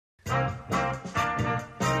You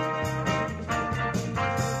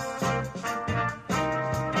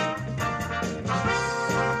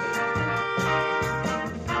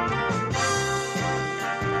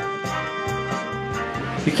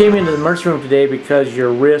came into the emergency room today because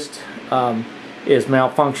your wrist is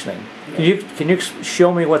malfunctioning. Can you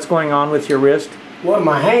show me what's going on with your wrist? Well,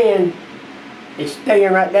 my hand is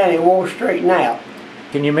staying right down. It won't straighten out.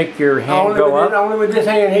 Can you make your hand go up? Only with this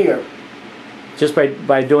hand here. Just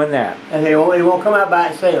by doing that? And it won't come out by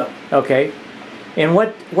itself. Okay. And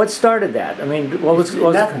what started that? I mean, what was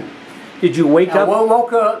nothing. Did you wake up? I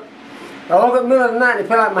woke up in the middle of the night and it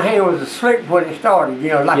felt like my hand was asleep when it started. You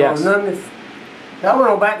know, like yes. I was numbness. So I went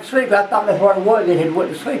on back to sleep. I thought that's what it was. It had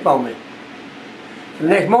went to sleep on me. So the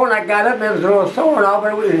next morning I got up and it was a little sore and all,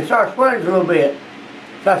 but it started swelling a little bit.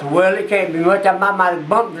 So I said, well, it can't be much. I might have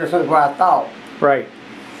bumped it or something where I thought. Right.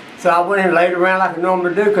 So I went and laid around like I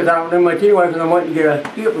normally do because I don't do much anyway because I wanted to get a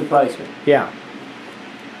hip replacement. Yeah.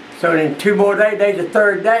 So then 2 more days, today's the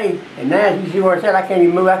 3rd day, and now you see where it's at, I can't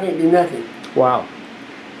even move, I can't do nothing. Wow.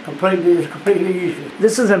 It's completely useless.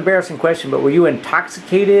 This is an embarrassing question, but were you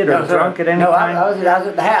intoxicated or drunk at any time? No, I was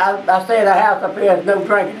at the house. I stayed at the house up here. There's no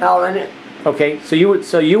drinking and all in it. Okay, so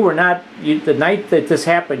you were not the night that this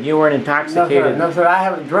happened. You weren't intoxicated. No, sir. I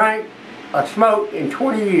haven't drank or smoked in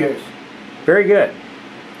 20 years. Very good.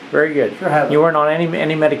 Very good. Sure haven't. You weren't on any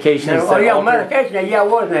medications. No, oh yeah, on medication. Yeah, I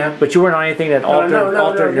was now. But you weren't on anything that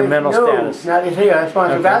altered your mental status. No, not this here. That's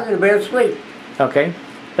fine. Okay. I was in the bed asleep. Okay.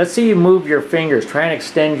 Let's see you move your fingers. Try and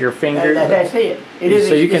extend your fingers. That's it. It is.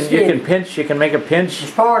 So you can pinch. You can make a pinch. As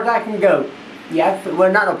far as I can go. Yeah.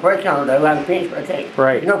 Well, not no pressure on it though. I can pinch, but I can't.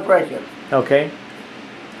 Right. No pressure. Okay.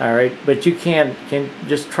 All right. But you can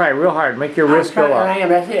just try real hard. Make your wrist go up. I am.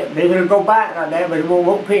 That's it. It'll go back like that, but it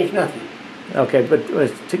won't pinch nothing. Okay, but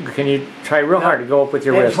can you try real hard to go up with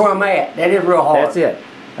your wrist? That's where I'm at. That is real hard. That's it.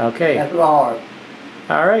 Okay. That's real hard.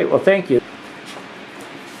 All right. Well, thank you.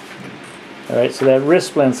 All right. So that wrist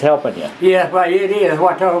splint's helping you. Yeah, that's right. It is. That's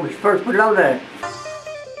why I told him to first put it on there.